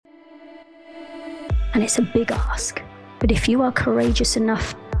and it's a big ask. But if you are courageous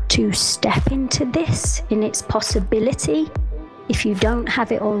enough to step into this in its possibility, if you don't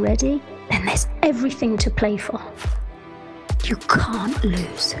have it already, then there's everything to play for. You can't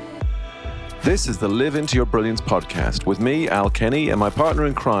lose. This is the Live Into Your Brilliance podcast with me, Al Kenny, and my partner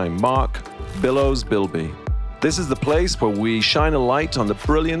in crime, Mark Billows Bilby. This is the place where we shine a light on the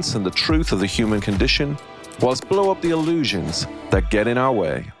brilliance and the truth of the human condition, whilst blow up the illusions that get in our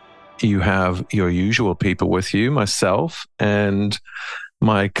way. You have your usual people with you, myself and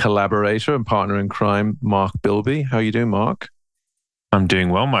my collaborator and partner in crime, Mark Bilby. How are you doing, Mark? I'm doing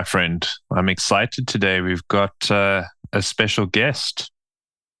well, my friend. I'm excited today. We've got a special guest.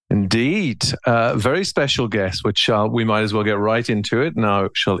 Indeed. Very special guest, which we might as well get right into it. Now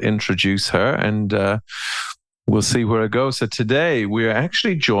she'll introduce her and we'll see where it goes. So today we're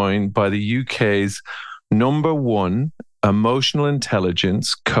actually joined by the UK's #1 emotional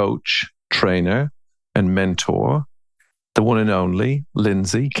intelligence coach, trainer, and mentor, the one and only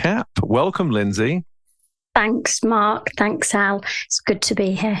Lindsey Capp. Welcome, Lindsey. Thanks, Mark. Thanks, Al. It's good to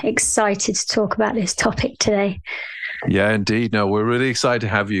be here. Excited to talk about this topic today. Yeah, indeed. No, we're really excited to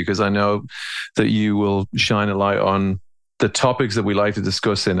have you because I know that you will shine a light on the topics that we like to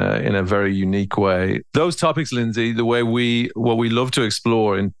discuss in a very unique way. Those topics, Lindsey, what we love to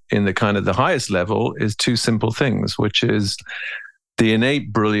explore in the kind of the highest level is two simple things, which is the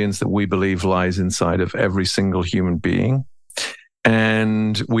innate brilliance that we believe lies inside of every single human being.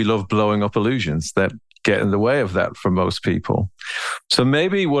 And we love blowing up illusions that get in the way of that for most people. So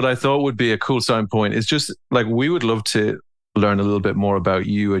maybe what I thought would be a cool starting point is just like we would love to learn a little bit more about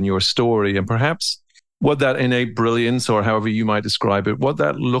you and your story and perhaps what that innate brilliance, or however you might describe it, what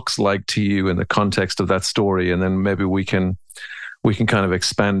that looks like to you in the context of that story. And then maybe we can kind of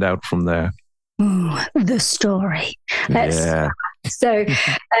expand out from there. Ooh, the story. So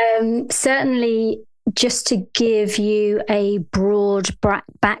certainly just to give you a broad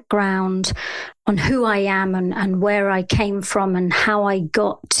background on who I am and where I came from and how I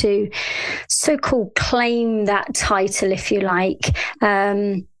got to so-called claim that title, if you like,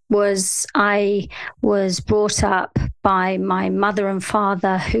 I was brought up by my mother and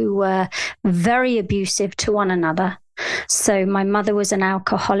father who were very abusive to one another. So my mother was an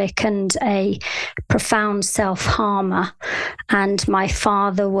alcoholic and a profound self-harmer, and my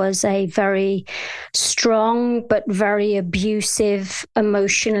father was a very strong but very abusive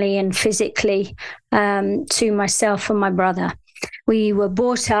emotionally and physically to myself and my brother. We were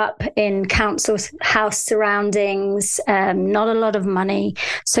brought up in council house surroundings, not a lot of money.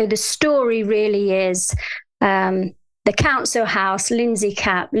 So the story really is the council house, Lindsey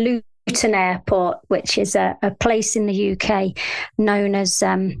Capp, Luton Airport, which is a place in the UK known as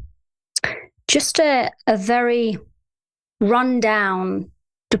just a very rundown,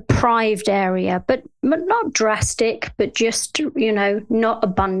 deprived area, but not drastic, but just, not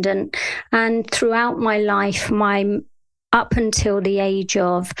abundant. And throughout my life, up until the age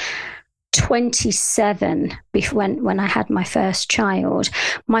of 27, when I had my first child,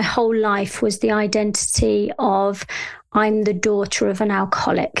 my whole life was the identity of I'm the daughter of an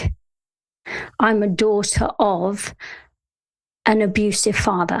alcoholic. I'm a daughter of an abusive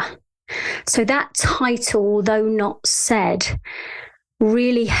father. So that title, although not said,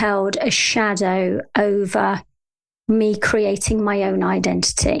 really held a shadow over me creating my own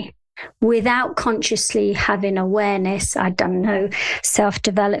identity. Without consciously having awareness, I'd done no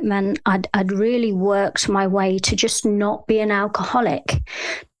self-development. I'd really worked my way to just not be an alcoholic,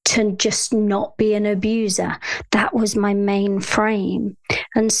 to just not be an abuser. That was my main frame.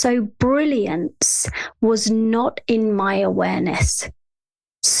 And so brilliance was not in my awareness.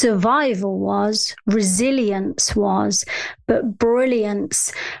 Survival was, resilience was, but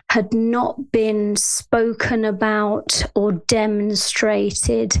brilliance had not been spoken about or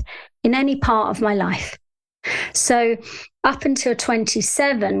demonstrated in any part of my life. So up until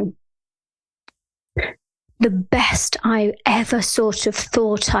 27, the best I ever sort of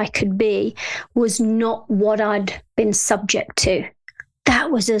thought I could be was not what I'd been subject to.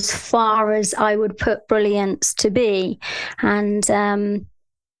 That was as far as I would put brilliance to be. And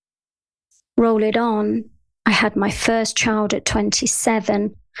roll it on, I had my first child at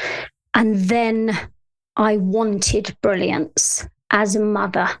 27, and then I wanted brilliance as a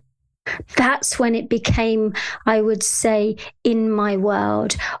mother. That's when it became, I would say, in my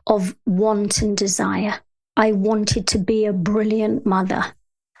world of want and desire. I wanted to be a brilliant mother,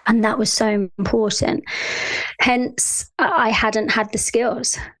 and that was so important. Hence, I hadn't had the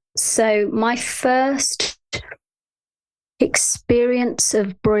skills. So my first experience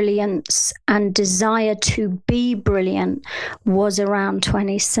of brilliance and desire to be brilliant was around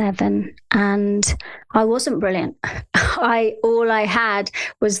 27, and I wasn't brilliant. All I had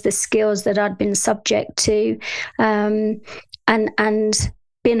was the skills that I'd been subject to, and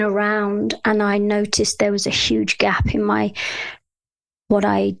been around, and I noticed there was a huge gap in what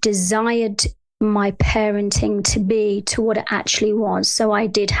I desired my parenting to be to what it actually was. So I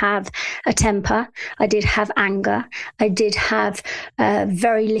did have a temper, I did have anger, I did have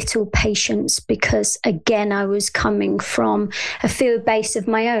very little patience, because again, I was coming from a field base of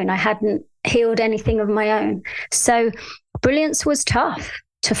my own. I hadn't healed anything of my own. So brilliance was tough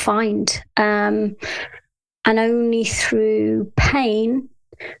to find. And only through pain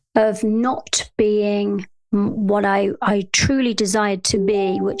of not being what I truly desired to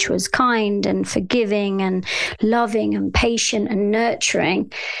be, which was kind and forgiving and loving and patient and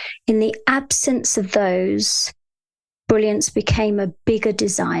nurturing. In the absence of those, brilliance became a bigger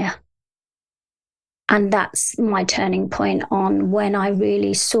desire. And that's my turning point on when I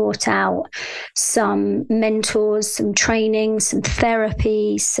really sought out some mentors, some training, some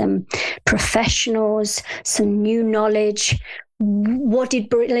therapy, some professionals, some new knowledge. What did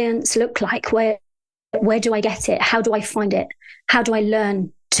brilliance look like? Where do I get it? How do I find it? How do I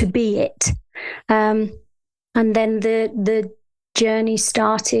learn to be it? And then the journey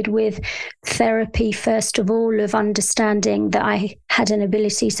started with therapy, first of all, of understanding that I had an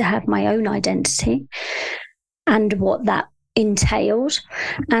ability to have my own identity and what that entailed.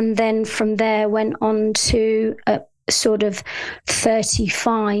 And then from there went on to sort of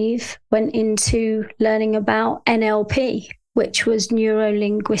 35, went into learning about NLP, which was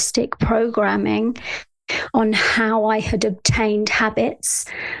neuro-linguistic programming, on how I had obtained habits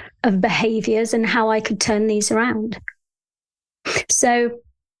of behaviors and how I could turn these around. So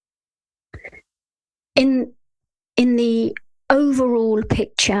in the overall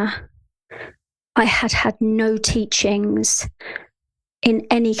picture, I had no teachings in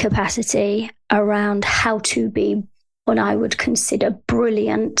any capacity around how to be what I would consider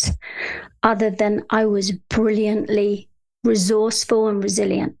brilliant, other than I was brilliantly resourceful and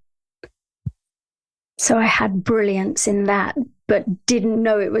resilient. So I had brilliance in that, but didn't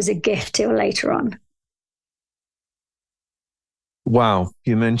know it was a gift till later on. Wow.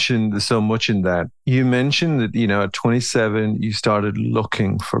 You mentioned so much in that. You mentioned that, at 27, you started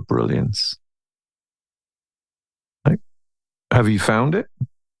looking for brilliance. Have you found it?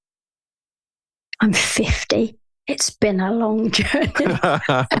 I'm 50. It's been a long journey.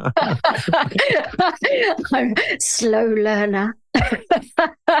 I'm a slow learner.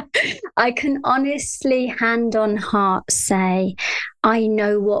 I can honestly, hand on heart, say I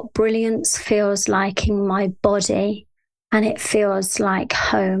know what brilliance feels like in my body, and it feels like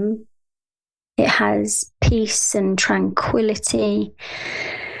home. It has peace and tranquility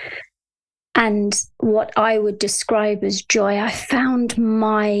and what I would describe as joy. I found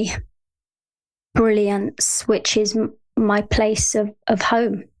my brilliance, which is my place of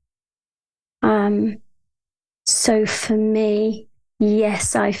home. So for me,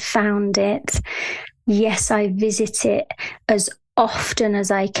 yes, I found it. Yes, I visit it as often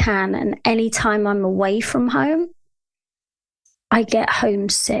as I can. And anytime I'm away from home, I get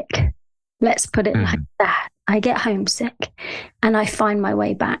homesick. Let's put it like that. I get homesick and I find my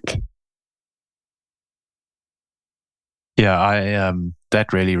way back. Yeah,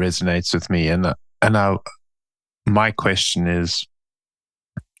 that really resonates with me. And my question is,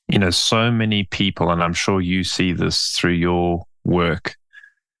 so many people, and I'm sure you see this through your work,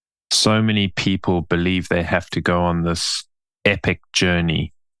 so many people believe they have to go on this epic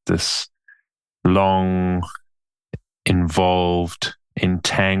journey, this long, involved,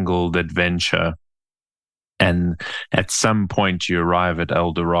 entangled adventure. And at some point you arrive at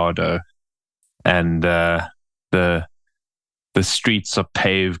El Dorado, and the streets are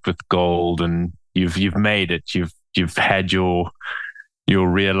paved with gold, and you've made it. You've had your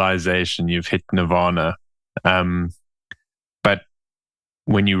realization. You've hit nirvana. But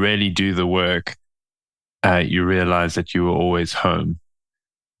when you really do the work, you realize that you were always home.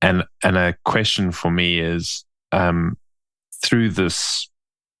 And a question for me is, through this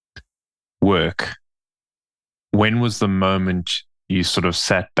work, when was the moment you sort of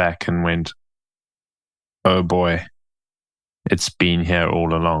sat back and went, oh boy, it's been here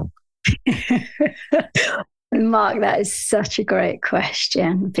all along? Mark, that is such a great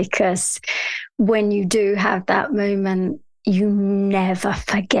question, because when you do have that moment, you never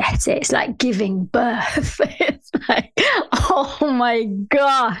forget it. It's like giving birth. It's like, oh my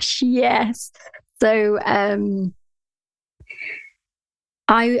gosh, yes. So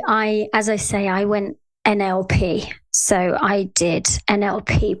I as I say, I went NLP. So I did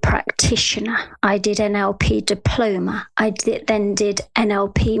NLP practitioner. I did NLP diploma. Then did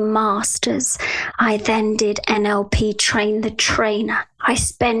NLP masters. I then did NLP train the trainer. I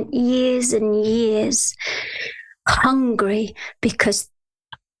spent years and years hungry because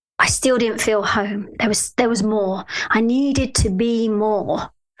I still didn't feel home. There was more. I needed to be more.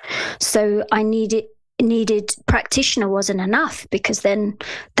 So I needed practitioner wasn't enough, because then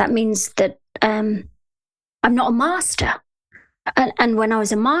that means that I'm not a master. And when I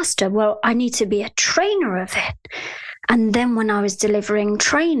was a master, well, I need to be a trainer of it. And then when I was delivering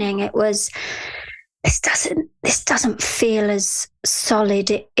training, it was, this doesn't feel as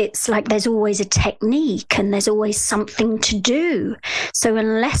solid. It's like there's always a technique and there's always something to do. So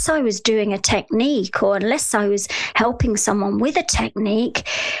unless I was doing a technique, or unless I was helping someone with a technique,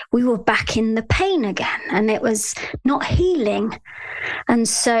 we were back in the pain again, and it was not healing. And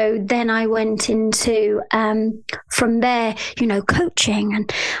so then I went into, from there, coaching,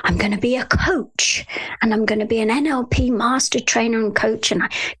 and I'm going to be a coach, and I'm going to be an NLP master trainer and coach. And I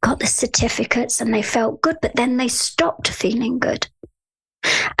got the certificates and they felt good, but then they stopped feeling good.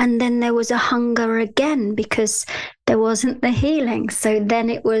 And then there was a hunger again because there wasn't the healing. So then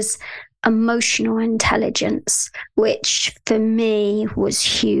it was emotional intelligence, which for me was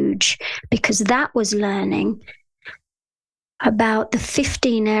huge, because that was learning about the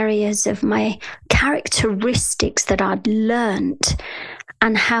 15 areas of my characteristics that I'd learned,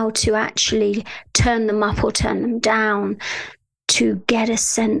 and how to actually turn them up or turn them down to get a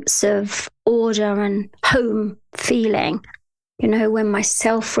sense of order and home feeling. When my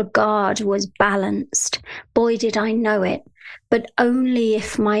self-regard was balanced, boy, did I know it, but only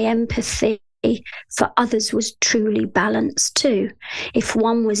if my empathy for others was truly balanced too. If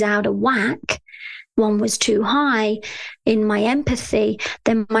one was out of whack, one was too high in my empathy,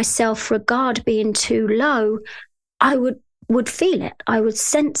 then my self-regard being too low, I would feel it. I would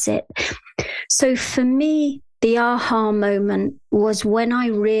sense it. So for me, the aha moment was when I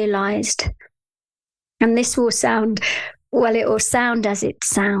realized, and this will sound, well, it will sound as it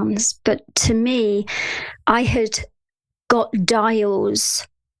sounds, but to me, I had got dials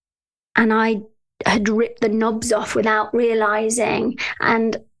and I had ripped the knobs off without realizing.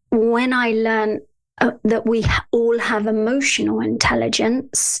 And when I learned that we all have emotional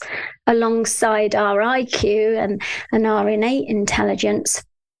intelligence alongside our IQ and our innate intelligence,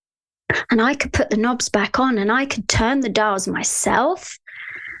 and I could put the knobs back on and I could turn the dials myself,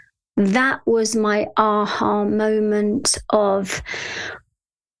 that was my aha moment of,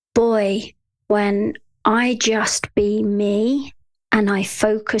 boy, when I just be me and I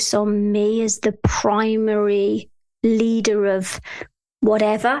focus on me as the primary leader of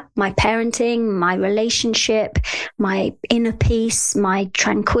whatever, my parenting, my relationship, my inner peace, my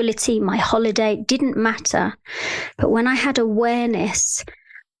tranquility, my holiday, it didn't matter. But when I had awareness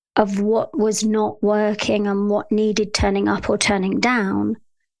of what was not working and what needed turning up or turning down,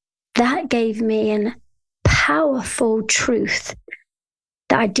 that gave me a powerful truth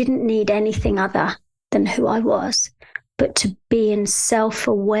that I didn't need anything other than who I was, but to be in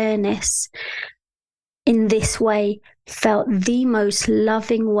self-awareness in this way felt the most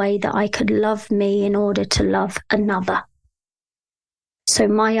loving way that I could love me in order to love another. So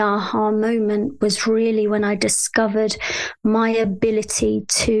my aha moment was really when I discovered my ability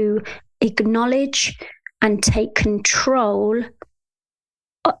to acknowledge and take control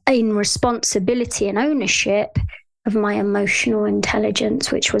in responsibility and ownership of my emotional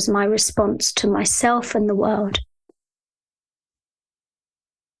intelligence, which was my response to myself and the world.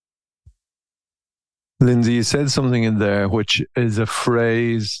 Lindsey, you said something in there which is a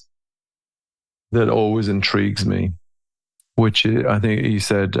phrase that always intrigues me, which I think you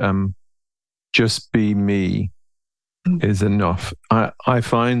said, just be me is enough. I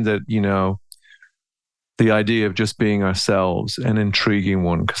find that, the idea of just being ourselves an intriguing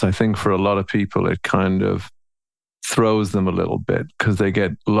one, because I think for a lot of people it kind of throws them a little bit because they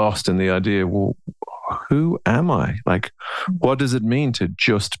get lost in the idea, well, who am I? Like, what does it mean to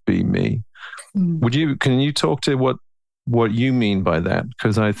just be me? Can you talk to what you mean by that?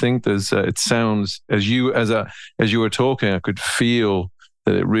 Because I think there's it sounds as you were talking, I could feel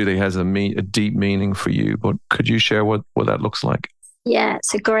that it really has a deep meaning for you. But could you share what that looks like? Yeah,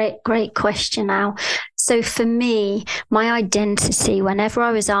 it's a great question, Al. So for me, my identity, whenever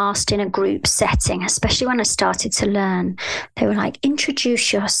I was asked in a group setting, especially when I started to learn, they were like,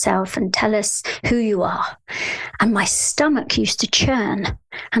 introduce yourself and tell us who you are. And my stomach used to churn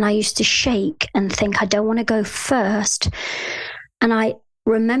and I used to shake and think, I don't want to go first. And I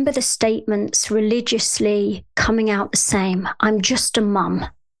remember the statements religiously coming out the same. I'm just a mum.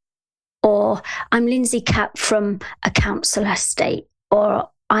 or I'm Lindsey Capp from a council estate, or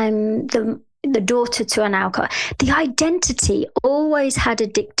I'm the daughter to an alcoholic. The identity always had a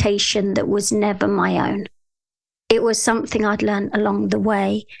dictation that was never my own. It was something I'd learned along the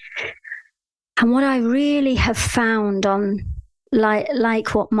way. And what I really have found on,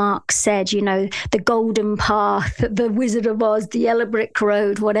 like what Mark said, you know, the golden path, the Wizard of Oz, the yellow brick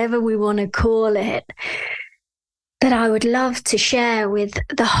road, whatever we want to call it, that I would love to share with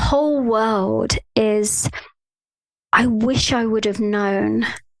the whole world is, I wish I would have known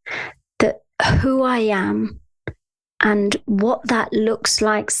that who I am and what that looks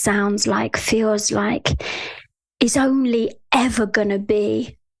like, sounds like, feels like, is only ever going to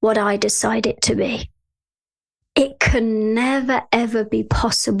be what I decide it to be. It can never, ever be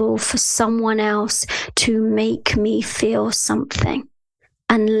possible for someone else to make me feel something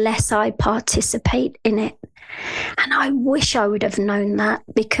unless I participate in it. And I wish I would have known that,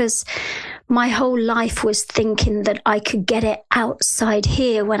 because my whole life was thinking that I could get it outside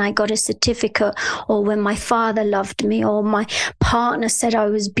here when I got a certificate, or when my father loved me, or my partner said I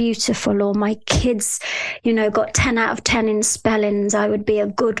was beautiful, or my kids, you know, got 10 out of 10 in spellings, I would be a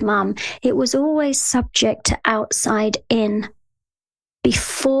good mum. It was always subject to outside in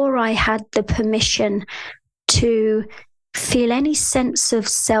before I had the permission to feel any sense of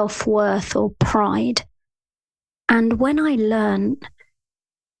self-worth or pride. And when I learned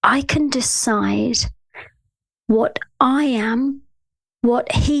I can decide what I am, what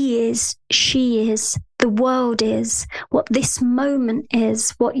he is, she is, the world is, what this moment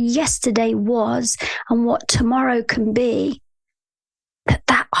is, what yesterday was, and what tomorrow can be,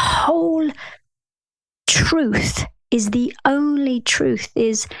 that whole truth is the only truth,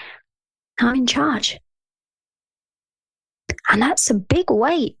 is I'm in charge. And that's a big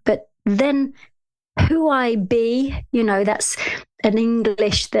weight, but then who I be, you know, that's an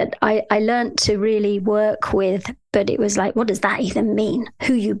English that I learned to really work with, but it was like, what does that even mean?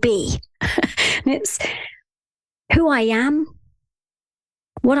 Who you be? And it's who I am,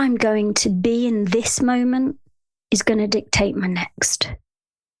 what I'm going to be in this moment is going to dictate my next.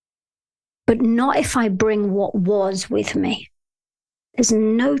 But not if I bring what was with me. There's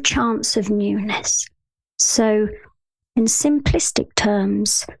no chance of newness. So in simplistic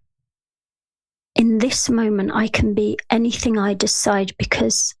terms, in this moment, I can be anything I decide,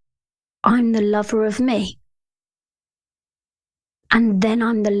 because I'm the lover of me. And then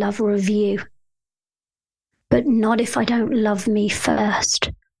I'm the lover of you. But not if I don't love me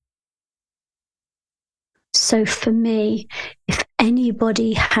first. So for me, if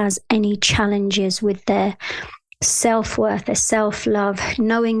anybody has any challenges with their self-worth, their self-love,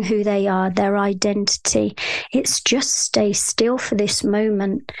 knowing who they are, their identity, it's just stay still for this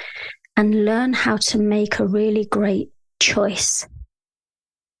moment and learn how to make a really great choice.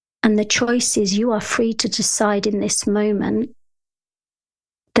 And the choice is, you are free to decide in this moment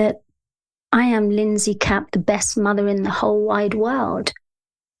that I am Lindsey Capp, the best mother in the whole wide world,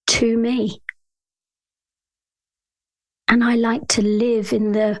 to me. And I like to live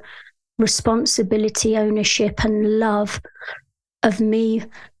in the responsibility, ownership, and love of me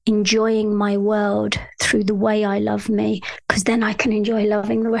enjoying my world through the way I love me, because then I can enjoy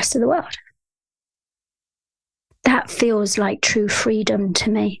loving the rest of the world. That feels like true freedom to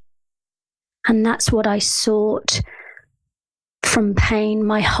me. And that's what I sought from pain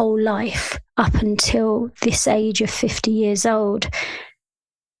my whole life up until this age of 50 years old.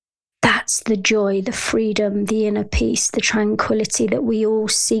 That's the joy, the freedom, the inner peace, the tranquility that we all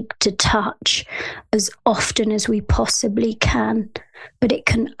seek to touch as often as we possibly can. But it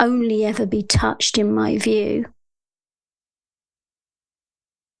can only ever be touched, in my view,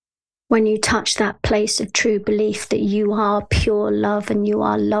 when you touch that place of true belief that you are pure love and you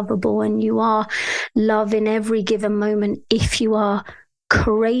are lovable and you are love in every given moment, if you are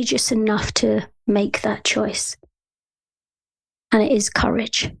courageous enough to make that choice. And it is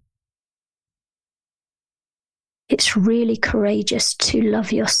courage. It's really courageous to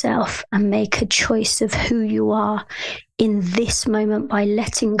love yourself and make a choice of who you are in this moment by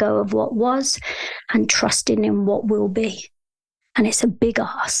letting go of what was and trusting in what will be. And it's a big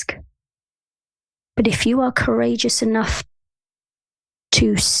ask. But if you are courageous enough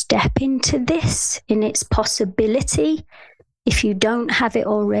to step into this in its possibility, if you don't have it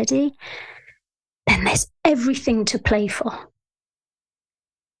already, then there's everything to play for.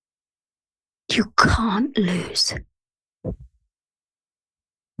 You can't lose.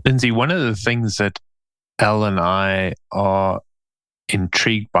 Lindsey, one of the things that Elle and I are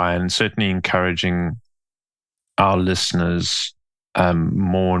intrigued by, and certainly encouraging our listeners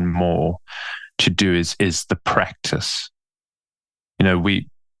more and more to do, is the practice. You know,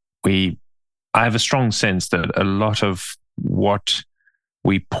 I have a strong sense that a lot of what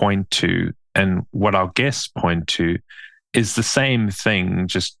we point to and what our guests point to is the same thing,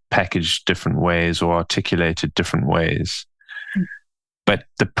 just packaged different ways or articulated different ways. But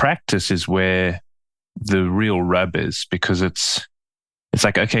the practice is where the real rub is, because it's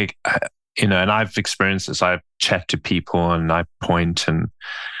like, okay, and I've experienced this. I chat to people and I point and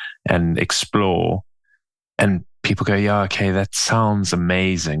explore, and people go, yeah, okay, that sounds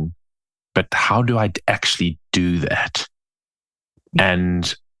amazing, but how do I actually do that?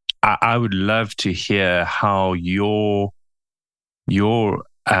 And I would love to hear how your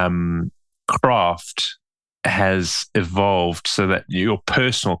craft has evolved, so that your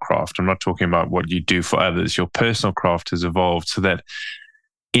personal craft, I'm not talking about what you do for others, your personal craft has evolved so that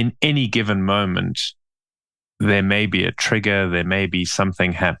in any given moment, there may be a trigger, there may be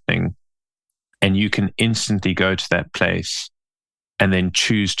something happening, and you can instantly go to that place and then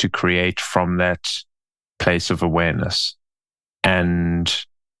choose to create from that place of awareness. And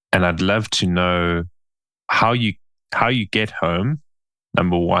I'd love to know how you get home,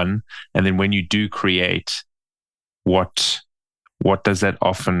 number one, and then when you do create, what does that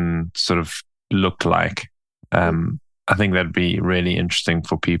often sort of look like? I think that'd be really interesting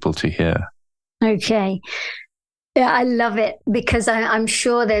for people to hear. Okay. Yeah, I love it, because I'm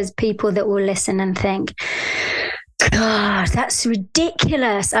sure there's people that will listen and think, God, that's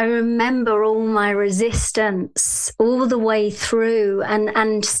ridiculous. I remember all my resistance all the way through,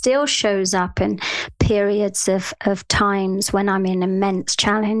 and still shows up in periods of times when I'm in immense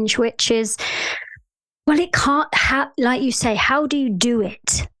challenge, which is, well, it can't, like you say, how do you do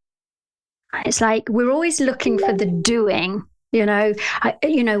it? It's like we're always looking for the doing,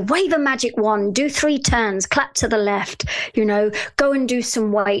 wave a magic wand, do 3 turns, clap to the left, go and do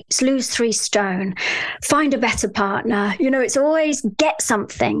some weights, lose 3 stone, find a better partner. It's always get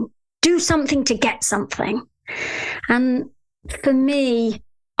something, do something to get something. And for me,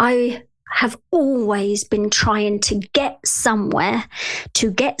 I have always been trying to get somewhere,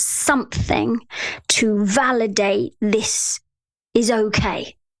 to get something to validate this is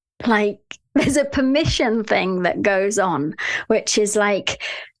okay. Like, there's a permission thing that goes on, which is like,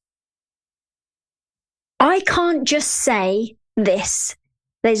 I can't just say this.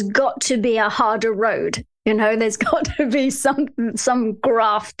 There's got to be a harder road. There's got to be some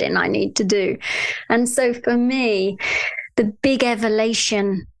grafting I need to do. And so for me, the big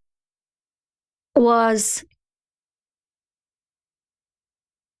evolution was,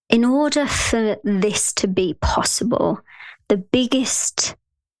 in order for this to be possible, the biggest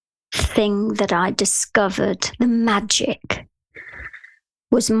thing that I discovered, the magic,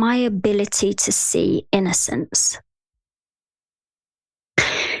 was my ability to see innocence.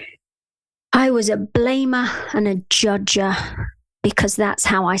 I was a blamer and a judger because that's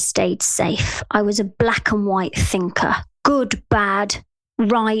how I stayed safe. I was a black and white thinker, good, bad,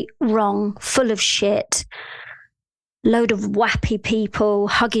 right, wrong, full of shit, load of wappy people,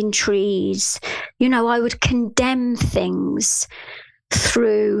 hugging trees. I would condemn things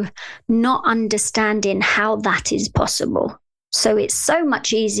through not understanding how that is possible. So it's so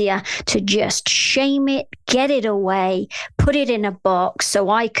much easier to just shame it, get it away, put it in a box so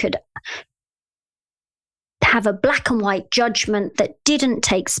I could have a black and white judgment that didn't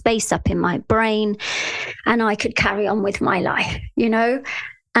take space up in my brain, and I could carry on with my life,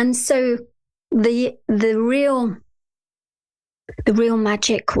 And so the real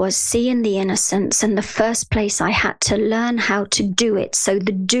magic was seeing the innocence, and the first place I had to learn how to do it. So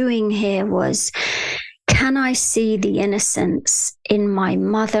the doing here was, can I see the innocence in my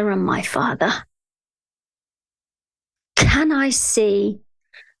mother and my father? Can I see?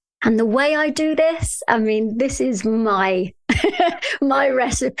 And the way I do this, this is my my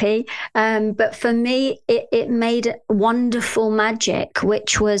recipe. But for me, it made wonderful magic,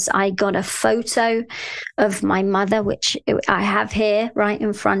 which was, I got a photo of my mother, which I have here right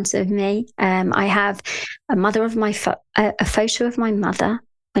in front of me. I have a photo of my mother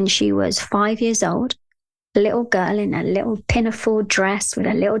when she was 5 years old, a little girl in a little pinafore dress with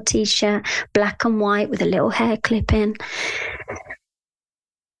a little t-shirt, black and white with a little hair clip in.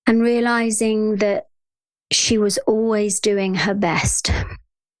 And realizing that she was always doing her best.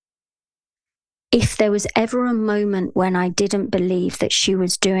 If there was ever a moment when I didn't believe that she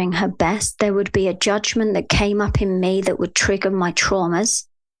was doing her best, there would be a judgment that came up in me that would trigger my traumas,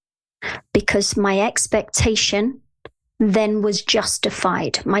 because my expectation then was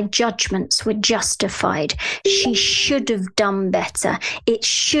justified. My judgments were justified. She should have done better. It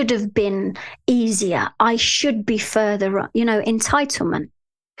should have been easier. I should be further up, entitlement.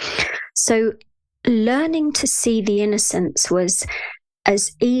 So learning to see the innocence was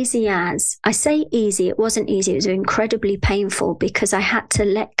as easy as, I say easy, it wasn't easy, it was incredibly painful because I had to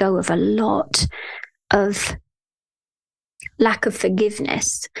let go of a lot of lack of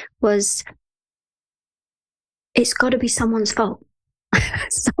forgiveness. Was it's got to be someone's fault.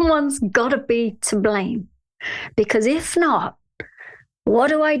 Someone's got to be to blame. Because if not, what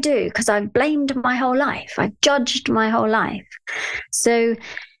do I do? Because I've blamed my whole life. I've judged my whole life. So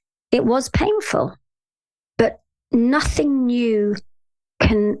it was painful. But nothing new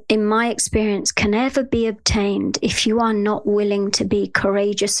can, in my experience, can ever be obtained if you are not willing to be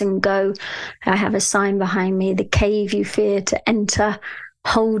courageous and go. I have a sign behind me, the cave you fear to enter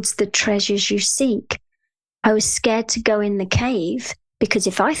holds the treasures you seek. I was scared to go in the cave because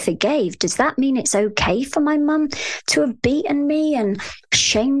if I forgave, does that mean it's okay for my mum to have beaten me and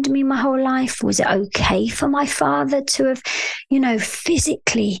shamed me my whole life? Was it okay for my father to have,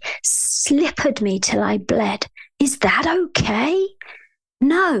 physically slippered me till I bled? Is that okay?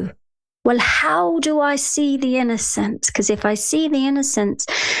 No. Well, how do I see the innocence? Because if I see the innocence,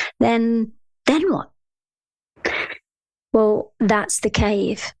 then what? Well, that's the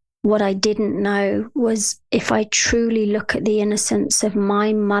cave. What I didn't know was if I truly look at the innocence of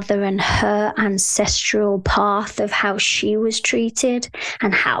my mother and her ancestral path of how she was treated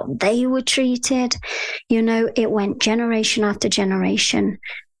and how they were treated, it went generation after generation.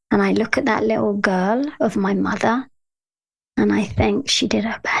 And I look at that little girl of my mother and I think she did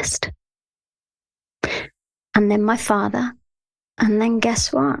her best. And then my father. And then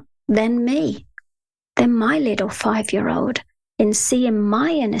guess what? Then me. Then my little 5-year-old. In seeing my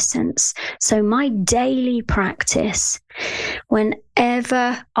innocence. So my daily practice,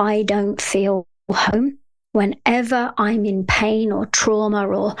 whenever I don't feel home, whenever I'm in pain or trauma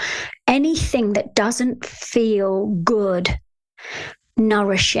or anything that doesn't feel good,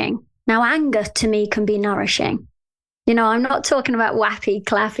 nourishing. Now, anger to me can be nourishing. I'm not talking about wappy,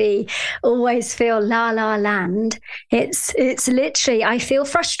 clappy, always feel la la land. It's literally, I feel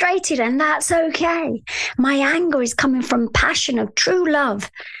frustrated and that's okay. My anger is coming from passion of true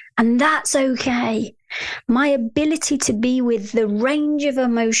love and that's okay. My ability to be with the range of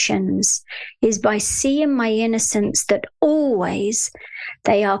emotions is by seeing my innocence that always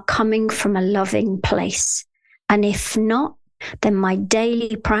they are coming from a loving place. And if not, then my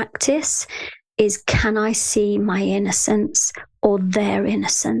daily practice is, can I see my innocence or their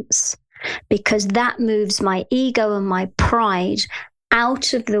innocence? Because that moves my ego and my pride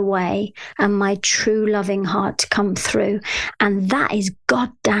out of the way and my true loving heart to come through. And that is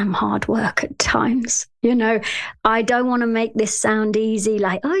goddamn hard work at times. I don't want to make this sound easy,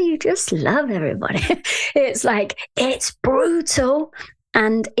 like, oh, you just love everybody. It's like, it's brutal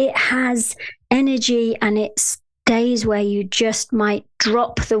and it has energy and it's days where you just might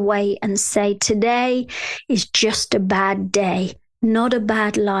drop the weight and say, today is just a bad day, not a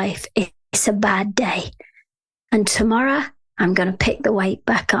bad life. It's a bad day. And tomorrow I'm going to pick the weight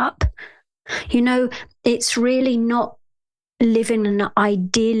back up. It's really not living an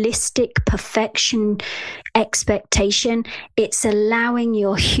idealistic perfection expectation. It's allowing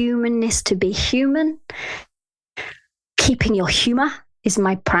your humanness to be human. Keeping your humor is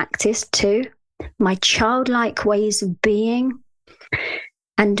my practice too. My childlike ways of being,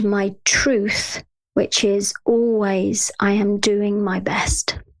 and my truth, which is always, I am doing my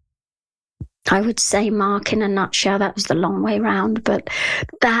best. I would say, Mark, in a nutshell, that was the long way round, but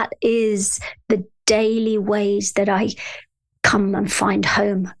that is the daily ways that I come and find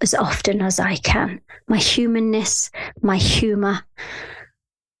home as often as I can. My humanness, my humor,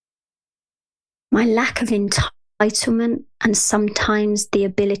 my lack of entitlement, and sometimes the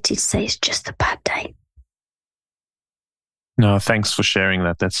ability to say it's just a bad day. No, thanks for sharing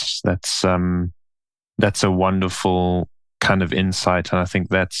that. That's a wonderful kind of insight, and I think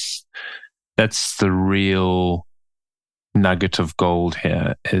that's the real nugget of gold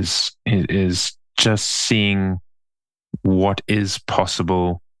here is just seeing what is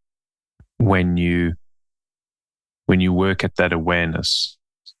possible when you work at that awareness.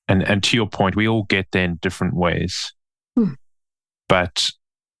 And to your point, we all get there in different ways. But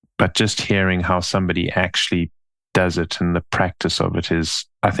just hearing how somebody actually does it and the practice of it is,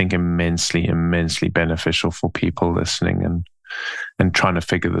 I think, immensely, immensely beneficial for people listening and trying to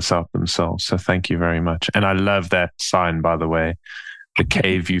figure this out themselves. So thank you very much. And I love that sign, by the way. The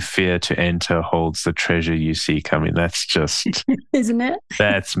cave you fear to enter holds the treasure you seek. I mean, that's just... Isn't it?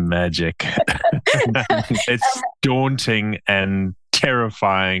 That's magic. It's daunting and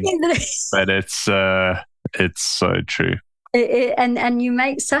terrifying, but it's so true. And you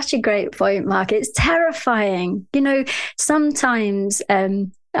make such a great point, Mark. It's terrifying. Sometimes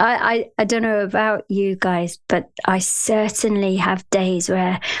I don't know about you guys, but I certainly have days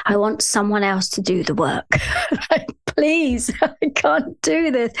where I want someone else to do the work. Like, please, I can't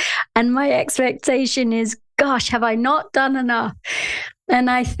do this. And my expectation is, gosh, have I not done enough? And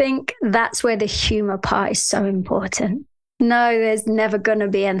I think that's where the humor part is so important. No, there's never going to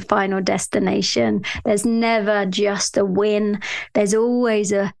be a final destination. There's never just a win. There's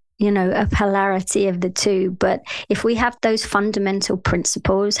always a polarity of the two. But if we have those fundamental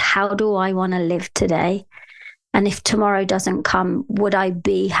principles, how do I want to live today? And if tomorrow doesn't come, would I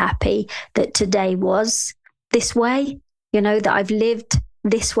be happy that today was this way? That I've lived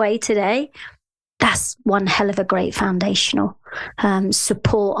this way today? That's one hell of a great foundational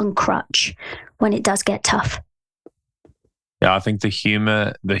support and crutch when it does get tough. Yeah, I think the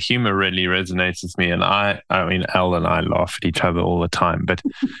humor really resonates with me. And I mean, Elle and I laugh at each other all the time. But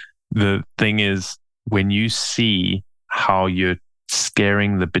the thing is, when you see how you're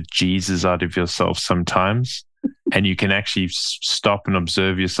scaring the bejesus out of yourself sometimes, and you can actually stop and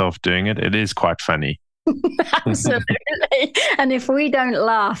observe yourself doing it, it is quite funny. Absolutely. And if we don't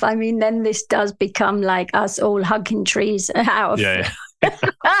laugh, I mean, then this does become like us all hugging trees out of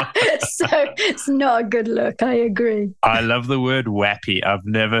so it's not a good look. I agree. I love the word wappy. I've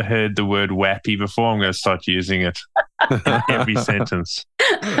never heard the word wappy before. I'm going to start using it in every sentence.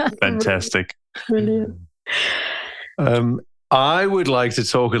 Fantastic. Brilliant. I would like to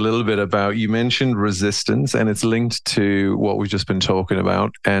talk a little bit about, you mentioned resistance, and it's linked to what we've just been talking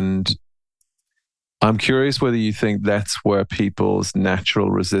about. And I'm curious whether you think that's where people's natural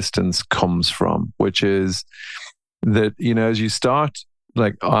resistance comes from, which is that, as you start,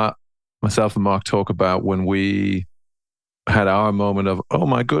 like myself and Mark talk about when we had our moment of, oh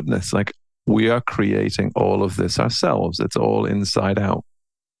my goodness, like we are creating all of this ourselves. It's all inside out.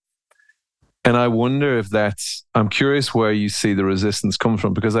 And I wonder if I'm curious where you see the resistance come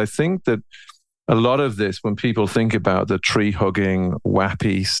from, because I think that a lot of this, when people think about the tree hugging,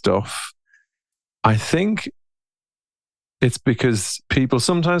 wappy stuff, I think it's because people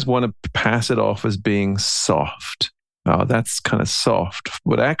sometimes want to pass it off as being soft. Oh, that's kind of soft.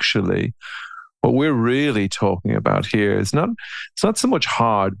 But actually, what we're really talking about here is it's not so much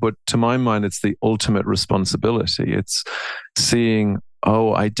hard, but to my mind, it's the ultimate responsibility. It's seeing,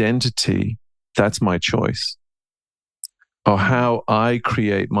 identity, that's my choice. Or how I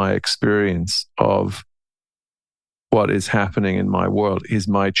create my experience of what is happening in my world is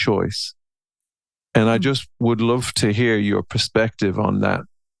my choice. And I just would love to hear your perspective on that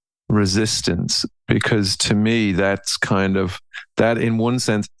resistance, because to me, that's kind of, that in one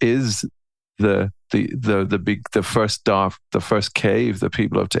sense is the first cave that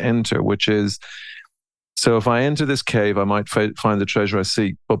people have to enter, which is, so if I enter this cave, I might find the treasure I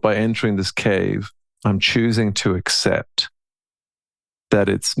seek, but by entering this cave, I'm choosing to accept that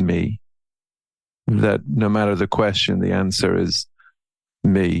it's me, that no matter the question, the answer is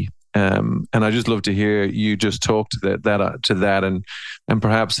me. And I just love to hear you just talk to that and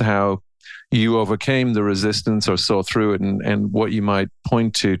perhaps how you overcame the resistance or saw through it, and what you might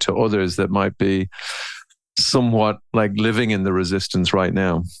point to others that might be somewhat like living in the resistance right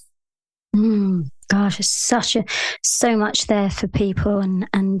now. Gosh, it's so much there for people,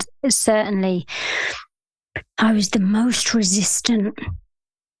 and certainly I was the most resistant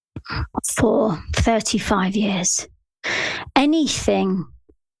for 35 years. Anything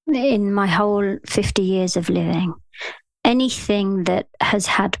in my whole 50 years of living, anything that has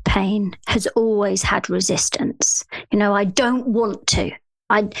had pain has always had resistance. I don't want to.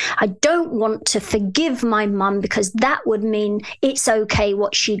 I don't want to forgive my mum because that would mean it's okay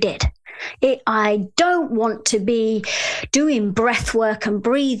what she did. I don't want to be doing breath work and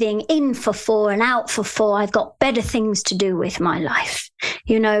breathing in for 4 and out for 4. I've got better things to do with my life.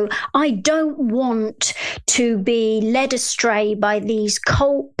 I don't want to be led astray by these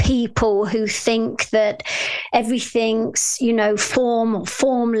cult people who think that everything's, form or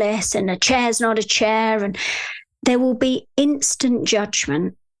formless and a chair's not a chair. And there will be instant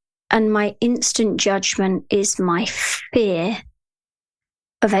judgment. And my instant judgment is my fear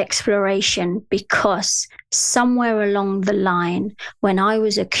of exploration, because somewhere along the line, when I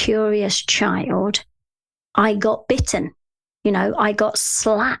was a curious child, I got bitten. I got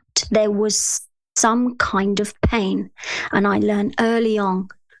slapped. There was some kind of pain. And I learned early on,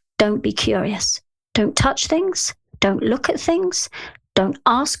 don't be curious. Don't touch things. Don't look at things. Don't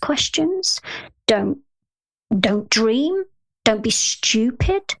ask questions. Don't dream. Don't be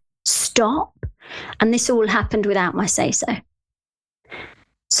stupid. Stop. And this all happened without my say-so.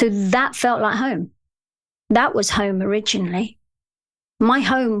 So that felt like home. That was home originally. My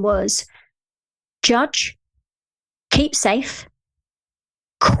home was judge, keep safe,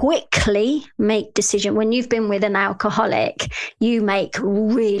 quickly make decisions. When you've been with an alcoholic, you make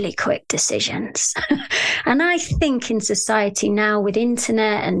really quick decisions. And I think in society now, with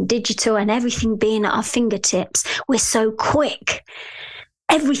internet and digital and everything being at our fingertips, we're so quick.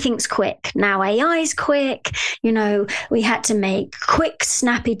 Everything's quick. Now AI is quick. We had to make quick,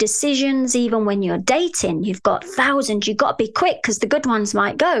 snappy decisions. Even when you're dating, you've got thousands. You've got to be quick because the good ones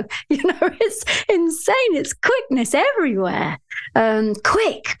might go. It's insane. It's quickness everywhere.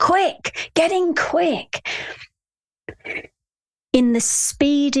 Quick, getting quick. In the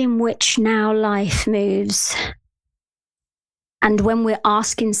speed in which now life moves, and when we're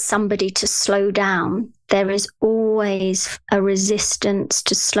asking somebody to slow down, there is always a resistance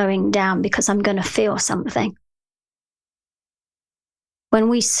to slowing down because I'm going to feel something. When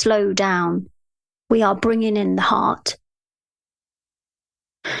we slow down, we are bringing in the heart.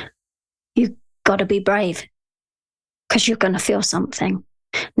 You've got to be brave because you're going to feel something.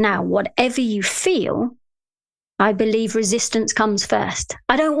 Now, whatever you feel, I believe resistance comes first.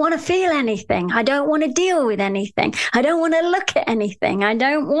 I don't want to feel anything. I don't want to deal with anything. I don't want to look at anything. I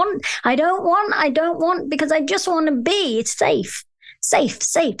don't want, because I just want to be safe.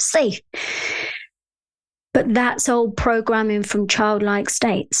 But that's old programming from childlike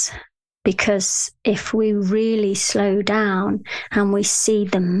states. Because if we really slow down and we see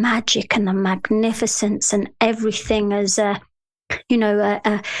the magic and the magnificence and everything as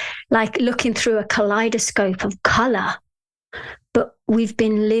like looking through a kaleidoscope of color. But we've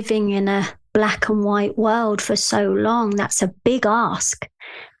been living in a black and white world for so long. That's a big ask.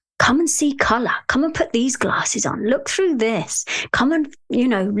 Come and see color. Come and put these glasses on. Look through this. Come and,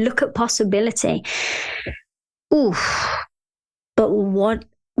 look at possibility. Oof. But what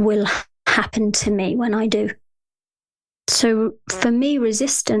will happen to me when I do? So for me,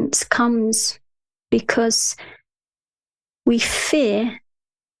 resistance comes because we fear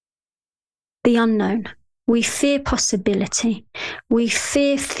the unknown. We fear possibility. We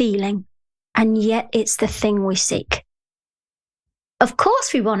fear feeling. And yet it's the thing we seek. Of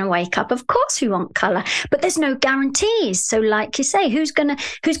course we want to wake up. Of course we want color. But there's no guarantees. So like you say, who's gonna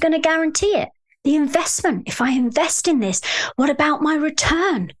guarantee it? The investment. If I invest in this, what about my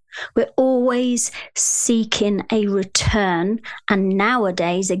return? We're always seeking a return. And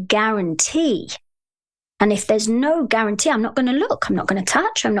nowadays a guarantee. And if there's no guarantee, I'm not going to look, I'm not going to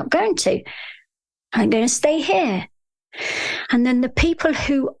touch, I'm going to stay here. And then the people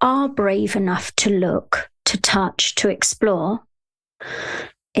who are brave enough to look, to touch, to explore,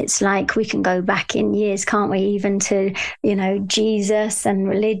 it's like we can go back in years, can't we? Even to, Jesus and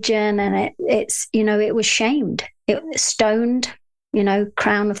religion. And it was shamed, it was stoned,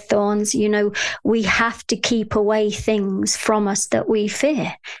 crown of thorns. We have to keep away things from us that we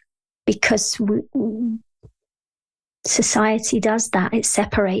fear because society does that. It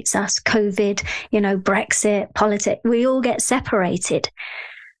separates us. COVID, Brexit, politics, we all get separated.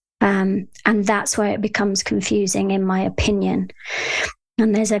 And that's where it becomes confusing, in my opinion.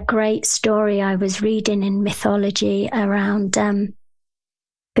 And there's a great story I was reading in mythology around the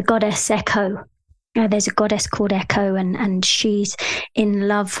goddess Echo. There's a goddess called Echo, and she's in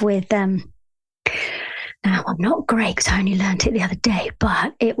love with now, I'm not great because I only learned it the other day,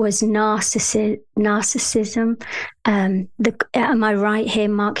 but it was narcissism. Am I right here,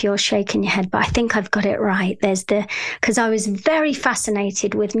 Mark? You're shaking your head, but I think I've got it right. Because I was very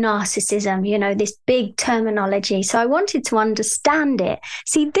fascinated with narcissism, this big terminology. So I wanted to understand it.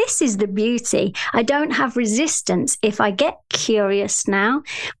 See, this is the beauty. I don't have resistance. If I get curious now,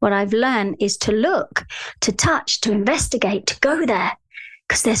 what I've learned is to look, to touch, to investigate, to go there.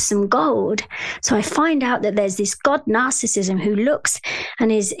 Because there's some gold. So I find out that there's this god narcissism who looks and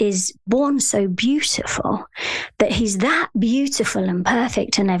is born so beautiful, that he's that beautiful and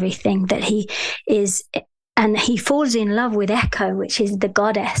perfect and everything, that he is, and he falls in love with Echo, which is the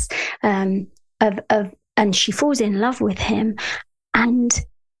goddess and she falls in love with him, and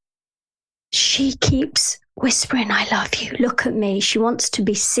she keeps whispering, I love you, look at me. She wants to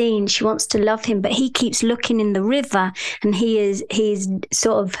be seen. She wants to love him, but he keeps looking in the river, and he's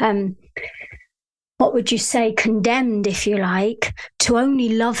sort of, what would you say, condemned, if you like, to only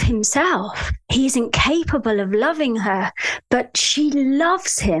love himself. He isn't capable of loving her, but she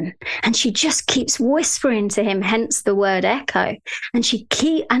loves him, and she just keeps whispering to him, hence the word echo. And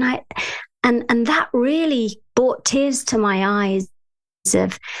and that really brought tears to my eyes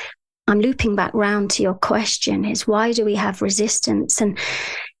of, I'm looping back round to your question, is why do we have resistance? And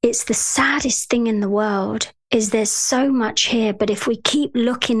it's the saddest thing in the world, is there's so much here, but if we keep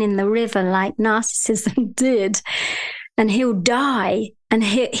looking in the river like narcissism did, and he'll die And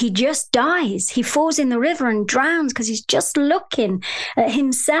he just dies. He falls in the river and drowns because he's just looking at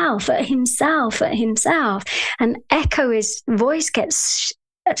himself. And Echo's voice gets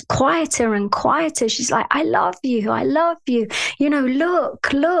quieter and quieter. She's like, I love you. Look,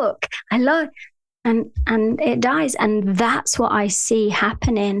 I love. And it dies. And that's what I see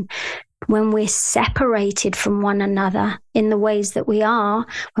happening when we're separated from one another in the ways that we are,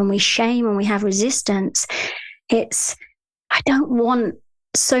 when we shame and we have resistance. I don't want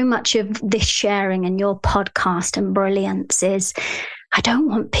so much of this sharing and your podcast and brilliance is, I don't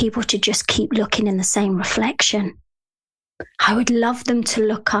want people to just keep looking in the same reflection. I would love them to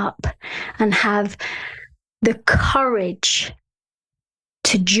look up and have the courage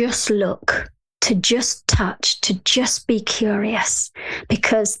to just look, to just touch, to just be curious,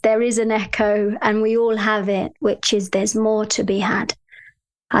 because there is an echo and we all have it, which is there's more to be had.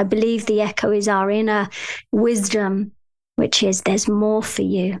 I believe the echo is our inner wisdom, which is there's more for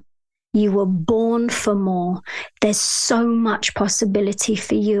you. You were born for more. There's so much possibility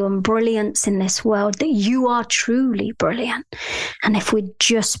for you and brilliance in this world that you are truly brilliant. And if we'd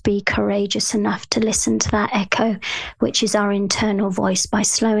just be courageous enough to listen to that echo, which is our internal voice, by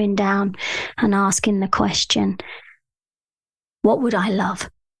slowing down and asking the question, what would I love?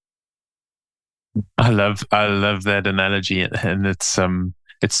 I love that analogy. And it's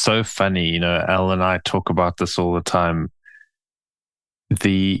so funny, Elle and I talk about this all the time.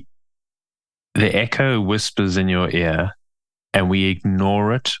 The echo whispers in your ear and we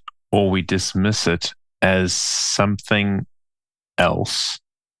ignore it or we dismiss it as something else.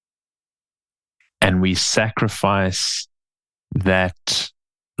 And we sacrifice that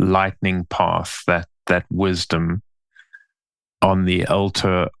lightning path, that wisdom on the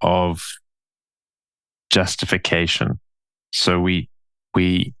altar of justification. So we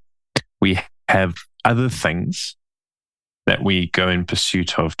have other things that we go in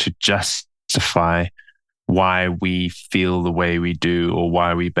pursuit of to justify why we feel the way we do or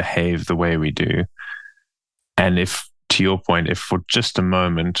why we behave the way we do. And if, to your point, if for just a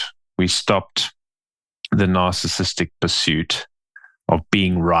moment we stopped the narcissistic pursuit of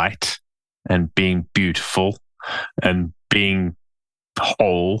being right and being beautiful and being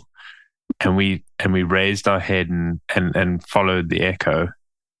whole, and we raised our head and followed the echo,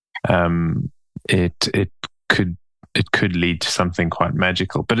 it could lead to something quite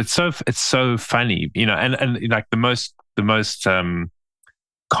magical. But it's so funny, and like the most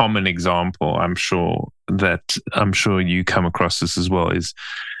common example, I'm sure you come across this as well, is,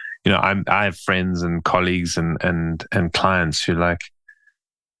 I have friends and colleagues and clients who like,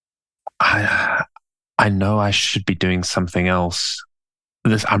 I know I should be doing something else. I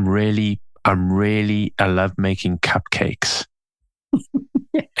love making cupcakes.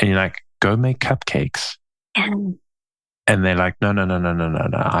 And you're like, go make cupcakes. And they're like, no.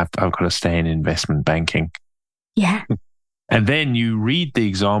 I've got to stay in investment banking. Yeah. And then you read the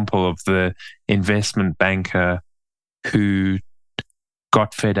example of the investment banker who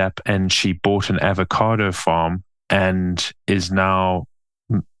got fed up and she bought an avocado farm and is now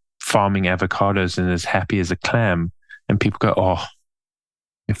farming avocados and as happy as a clam. And people go, oh,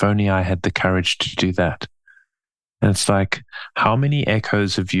 if only I had the courage to do that. And it's like, how many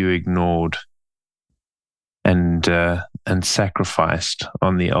echoes have you ignored and sacrificed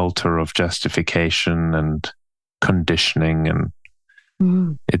on the altar of justification and conditioning?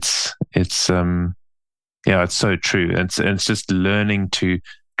 And it's so true. It's just learning to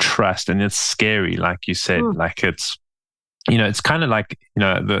trust, and it's scary, like you said. Like it's kind of like,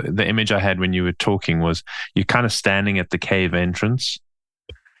 the image I had when you were talking was you're kind of standing at the cave entrance,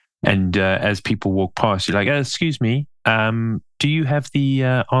 and as people walk past, you're like, excuse me, do you have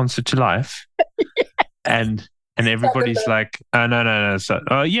the answer to life? And everybody's like, no. So,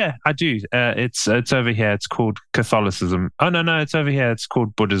 yeah, I do. It's over here. It's called Catholicism. Oh no, it's over here. It's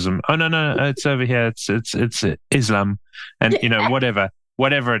called Buddhism. Oh no, it's over here. It's Islam, and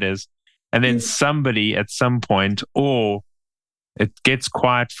whatever it is. And then somebody at some point, or it gets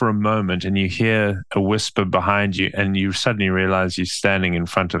quiet for a moment, and you hear a whisper behind you, and you suddenly realize you're standing in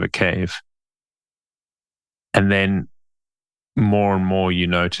front of a cave. And then more and more you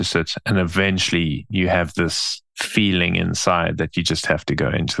notice it, and eventually you have this feeling inside that you just have to go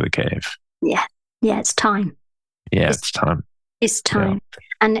into the cave. Yeah, it's time. It's time. It's time.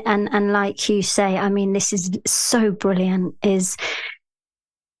 Yeah. And like you say, I mean, this is so brilliant, is,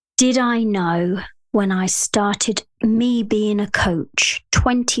 did I know when I started me being a coach,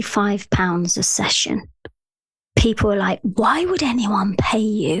 £25 a session, people were like, why would anyone pay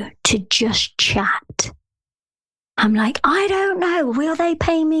you to just chat? I'm like, I don't know. Will they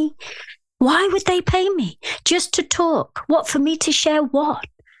pay me? Why would they pay me? Just to talk. What, for me to share what?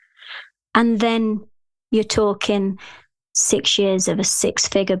 And then you're talking 6 years of a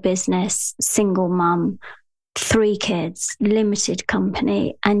 6-figure business, single mum, 3 kids, limited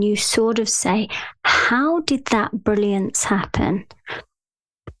company. And you sort of say, how did that brilliance happen?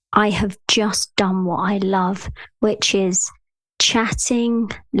 I have just done what I love, which is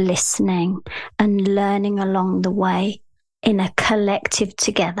chatting, listening, and learning along the way in a collective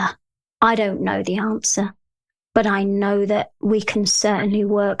together. I don't know the answer, but I know that we can certainly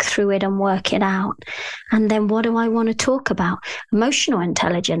work through it and work it out. And then what do I want to talk about? Emotional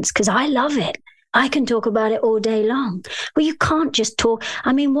intelligence, because I love it. I can talk about it all day long. Well, you can't just talk.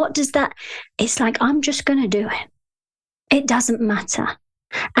 I mean, what does that? It's like, I'm just going to do it. It doesn't matter.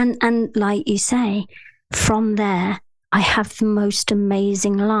 And like you say, from there, I have the most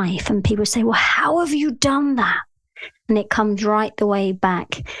amazing life. And people say, well, how have you done that? And it comes right the way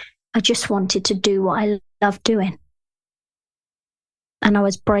back. I just wanted to do what I love doing. And I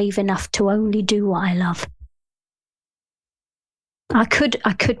was brave enough to only do what I love. I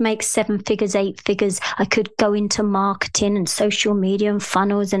could make 7 figures, 8 figures. I could go into marketing and social media and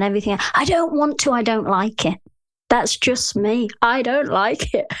funnels and everything. I don't want to. I don't like it. That's just me. I don't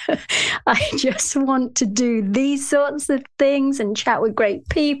like it. I just want to do these sorts of things and chat with great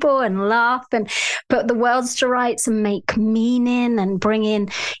people and laugh and put the worlds to rights and make meaning and bring in,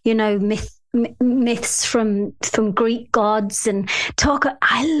 myths from Greek gods and talk.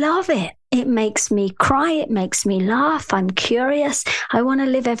 I love it. It makes me cry. It makes me laugh. I'm curious. I want to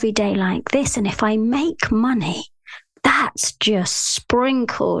live every day like this. And if I make money, that's just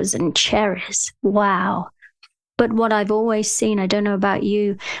sprinkles and cherries. Wow. But what I've always seen, I don't know about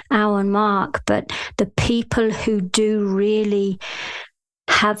you, Al and Mark, but the people who do really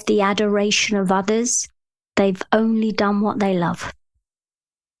have the adoration of others, they've only done what they love.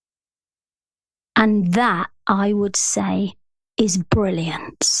 And that, I would say, is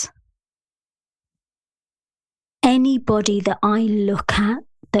brilliance. Anybody that I look at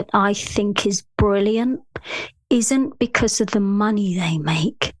that I think is brilliant isn't because of the money they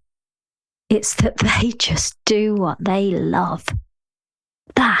make. It's that they just do what they love.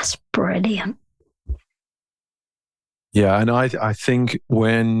 That's brilliant. Yeah, and I think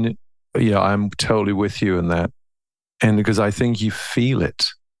I'm totally with you in that. And because I think you feel it.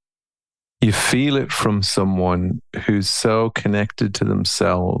 You feel it from someone who's so connected to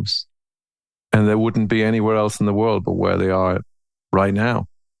themselves, and they wouldn't be anywhere else in the world but where they are right now.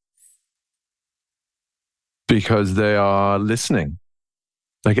 Because they are listening.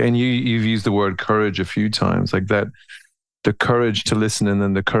 And you've used the word courage a few times, like that, the courage to listen and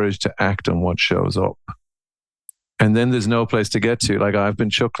then the courage to act on what shows up. And then there's no place to get to. Like, I've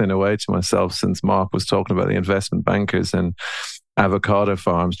been chuckling away to myself since Mark was talking about the investment bankers and avocado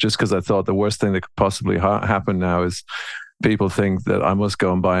farms, just because I thought the worst thing that could possibly happen now is people think that I must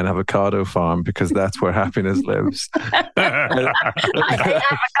go and buy an avocado farm because that's where happiness lives. I hate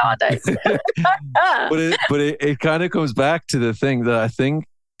avocados. but it kind of comes back to the thing that I think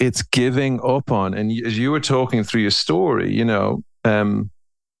it's giving up on. And as you were talking through your story,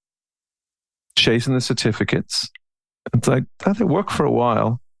 chasing the certificates, it's like that they work for a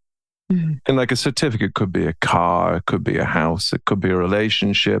while. Mm. And like a certificate could be a car, it could be a house, it could be a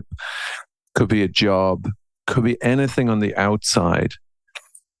relationship, could be a job, could be anything on the outside.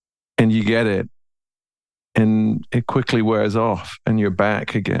 And you get it and it quickly wears off and you're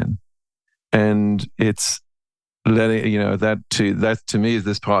back again. And it's letting, that to me is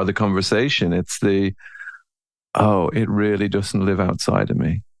this part of the conversation. It's it really doesn't live outside of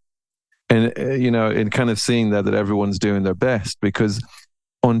me. And, and kind of seeing that everyone's doing their best, because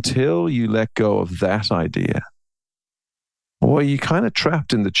until you let go of that idea, well, you're kind of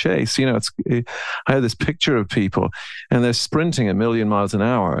trapped in the chase. I have this picture of people and they're sprinting 1,000,000 miles an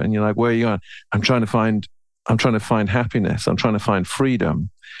hour. And you're like, where are you going? I'm trying to find happiness. I'm trying to find freedom.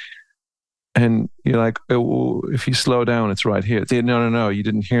 And you're like, oh, if you slow down, it's right here. No, you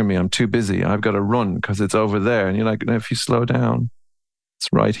didn't hear me. I'm too busy. I've got to run because it's over there. And you're like, no, if you slow down, it's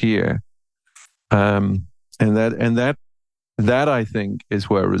right here. And that I think is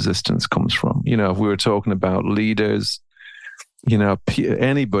where resistance comes from. If we were talking about leaders,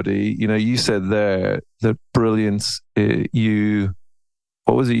 anybody, you said there that brilliance,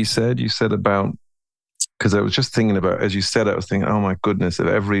 what was it you said? You said about, because I was just thinking about, as you said, I was thinking, oh my goodness, if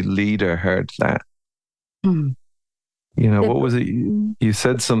every leader heard that. Mm. What was it? You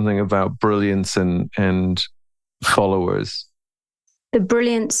said something about brilliance and followers. The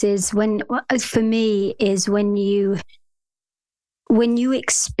brilliance is for me, when you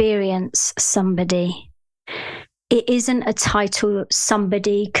experience somebody it isn't a title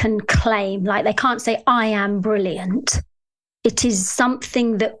somebody can claim. Like, they can't say, I am brilliant. It is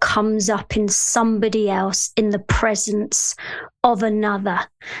something that comes up in somebody else in the presence of another.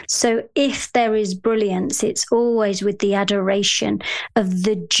 So if there is brilliance, it's always with the adoration of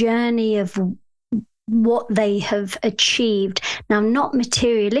the journey of what they have achieved. Now, not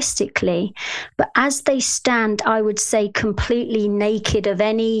materialistically, but as they stand, I would say, completely naked of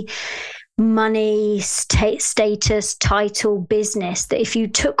any money, status, title, business, that if you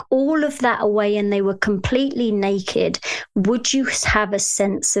took all of that away and they were completely naked, would you have a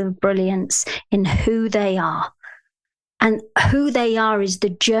sense of brilliance in who they are? And who they are is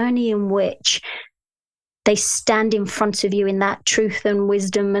the journey in which they stand in front of you in that truth and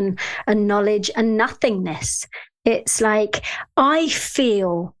wisdom and knowledge and nothingness. It's like, I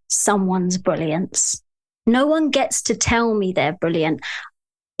feel someone's brilliance. No one gets to tell me they're brilliant.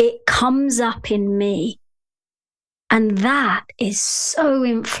 It comes up in me. And that is so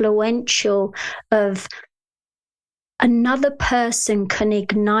influential of another person can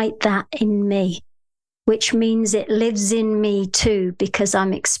ignite that in me, which means it lives in me too, because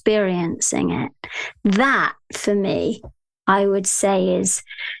I'm experiencing it. That, for me, I would say, is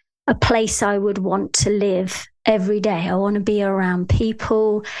a place I would want to live every day. I want to be around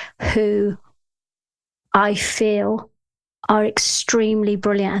people who I feel are extremely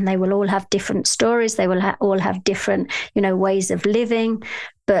brilliant, and they will all have different stories. They will all have different, ways of living.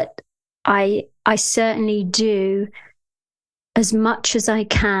 But I certainly do, as much as I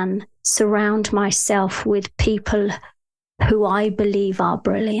can, surround myself with people who I believe are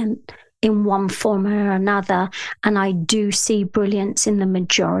brilliant in one form or another. And I do see brilliance in the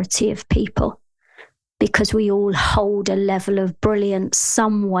majority of people, because we all hold a level of brilliance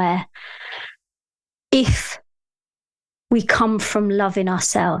somewhere if we come from loving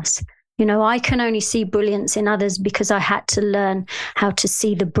ourselves. I can only see brilliance in others because I had to learn how to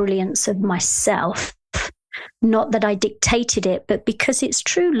see the brilliance of myself. Not that I dictated it, but because it's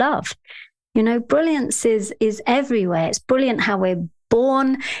true love. Brilliance is everywhere. It's brilliant how we're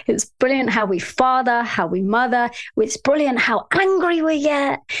born. It's brilliant how we father, how we mother. It's brilliant how angry we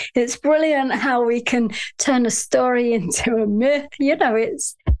get. It's brilliant how we can turn a story into a myth.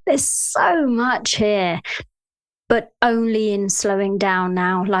 There's so much here, but only in slowing down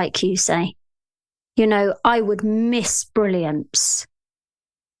now, like you say. I would miss brilliance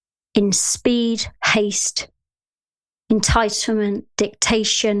in speed, haste, entitlement,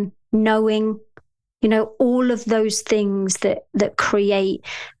 dictation, knowing, all of those things that create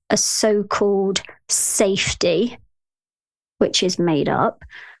a so-called safety, which is made up,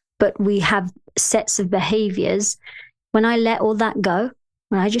 but we have sets of behaviors. When I let all that go,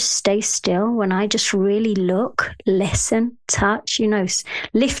 when I just stay still, when I just really look, listen, touch,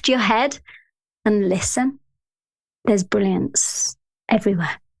 lift your head and listen, there's brilliance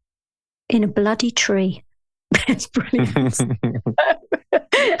everywhere. In a bloody tree, there's brilliance.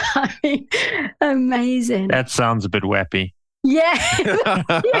 I mean, amazing. That sounds a bit wappy. Yeah, you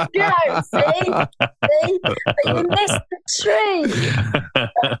go. See? But you missed the tree.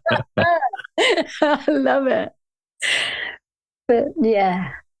 I love it. But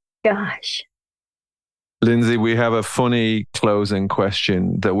yeah, gosh. Lindsey, we have a funny closing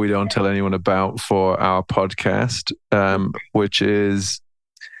question that we don't tell anyone about for our podcast, which is,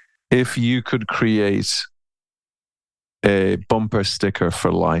 if you could create a bumper sticker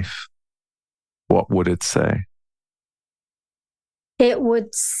for life, what would it say? It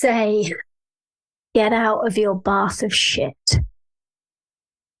would say, get out of your bath of shit.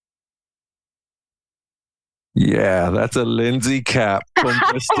 Yeah, that's a Lindsey Capp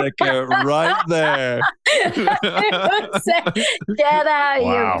bumper sticker right there. It would say, get out of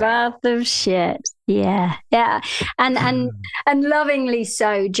your bath of shit. Yeah. And lovingly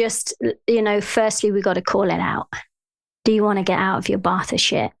so. Just, firstly, we got to call it out. Do you want to get out of your bath of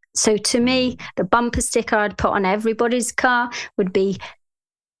shit? So to me, the bumper sticker I'd put on everybody's car would be,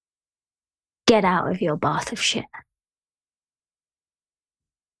 get out of your bath of shit.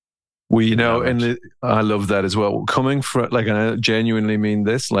 Well, and I love that as well. Coming from, and I genuinely mean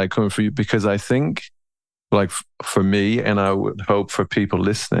this, coming from you, because I think, for me, and I would hope for people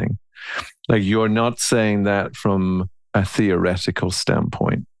listening, you're not saying that from a theoretical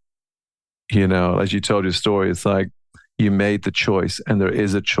standpoint. As you told your story, it's like you made the choice, and there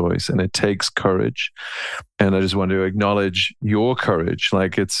is a choice, and it takes courage. And I just want to acknowledge your courage.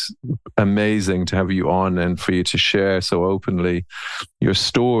 It's amazing to have you on and for you to share so openly your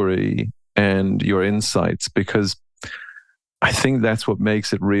story and your insights, because I think that's what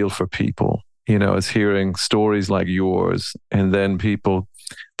makes it real for people, is hearing stories like yours, and then people,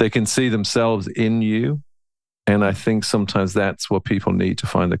 they can see themselves in you, And I think sometimes that's what people need to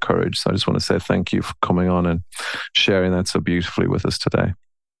find the courage. So I just want to say thank you for coming on and sharing that so beautifully with us today.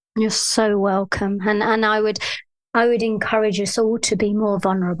 You're so welcome. And I would encourage us all to be more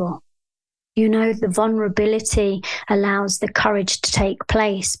vulnerable. You know, the vulnerability allows the courage to take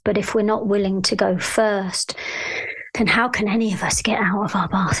place. But if we're not willing to go first, then how can any of us get out of our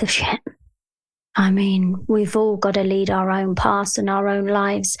bath of shit? I mean, we've all got to lead our own paths and our own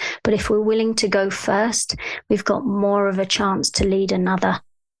lives. But if we're willing to go first, we've got more of a chance to lead another,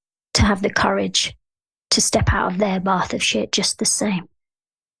 to have the courage to step out of their bath of shit just the same.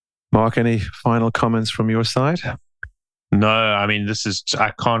 Mark, any final comments from your side? No, I mean,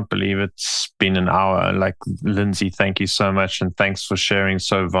 I can't believe it's been an hour. Like, Lindsey, thank you so much. And thanks for sharing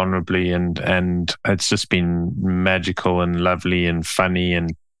so vulnerably. And it's just been magical and lovely and funny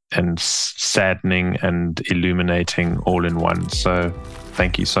and saddening and illuminating all in one. So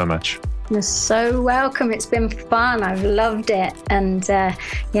thank you so much. You're so welcome. It's been fun. I've loved it. And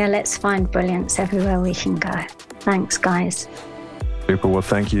let's find brilliance everywhere we can go. Thanks, guys. Super. Well,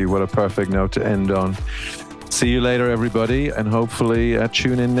 thank you. What a perfect note to end on. See you later, everybody. And hopefully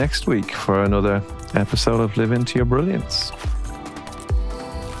tune in next week for another episode of Live Into Your Brilliance.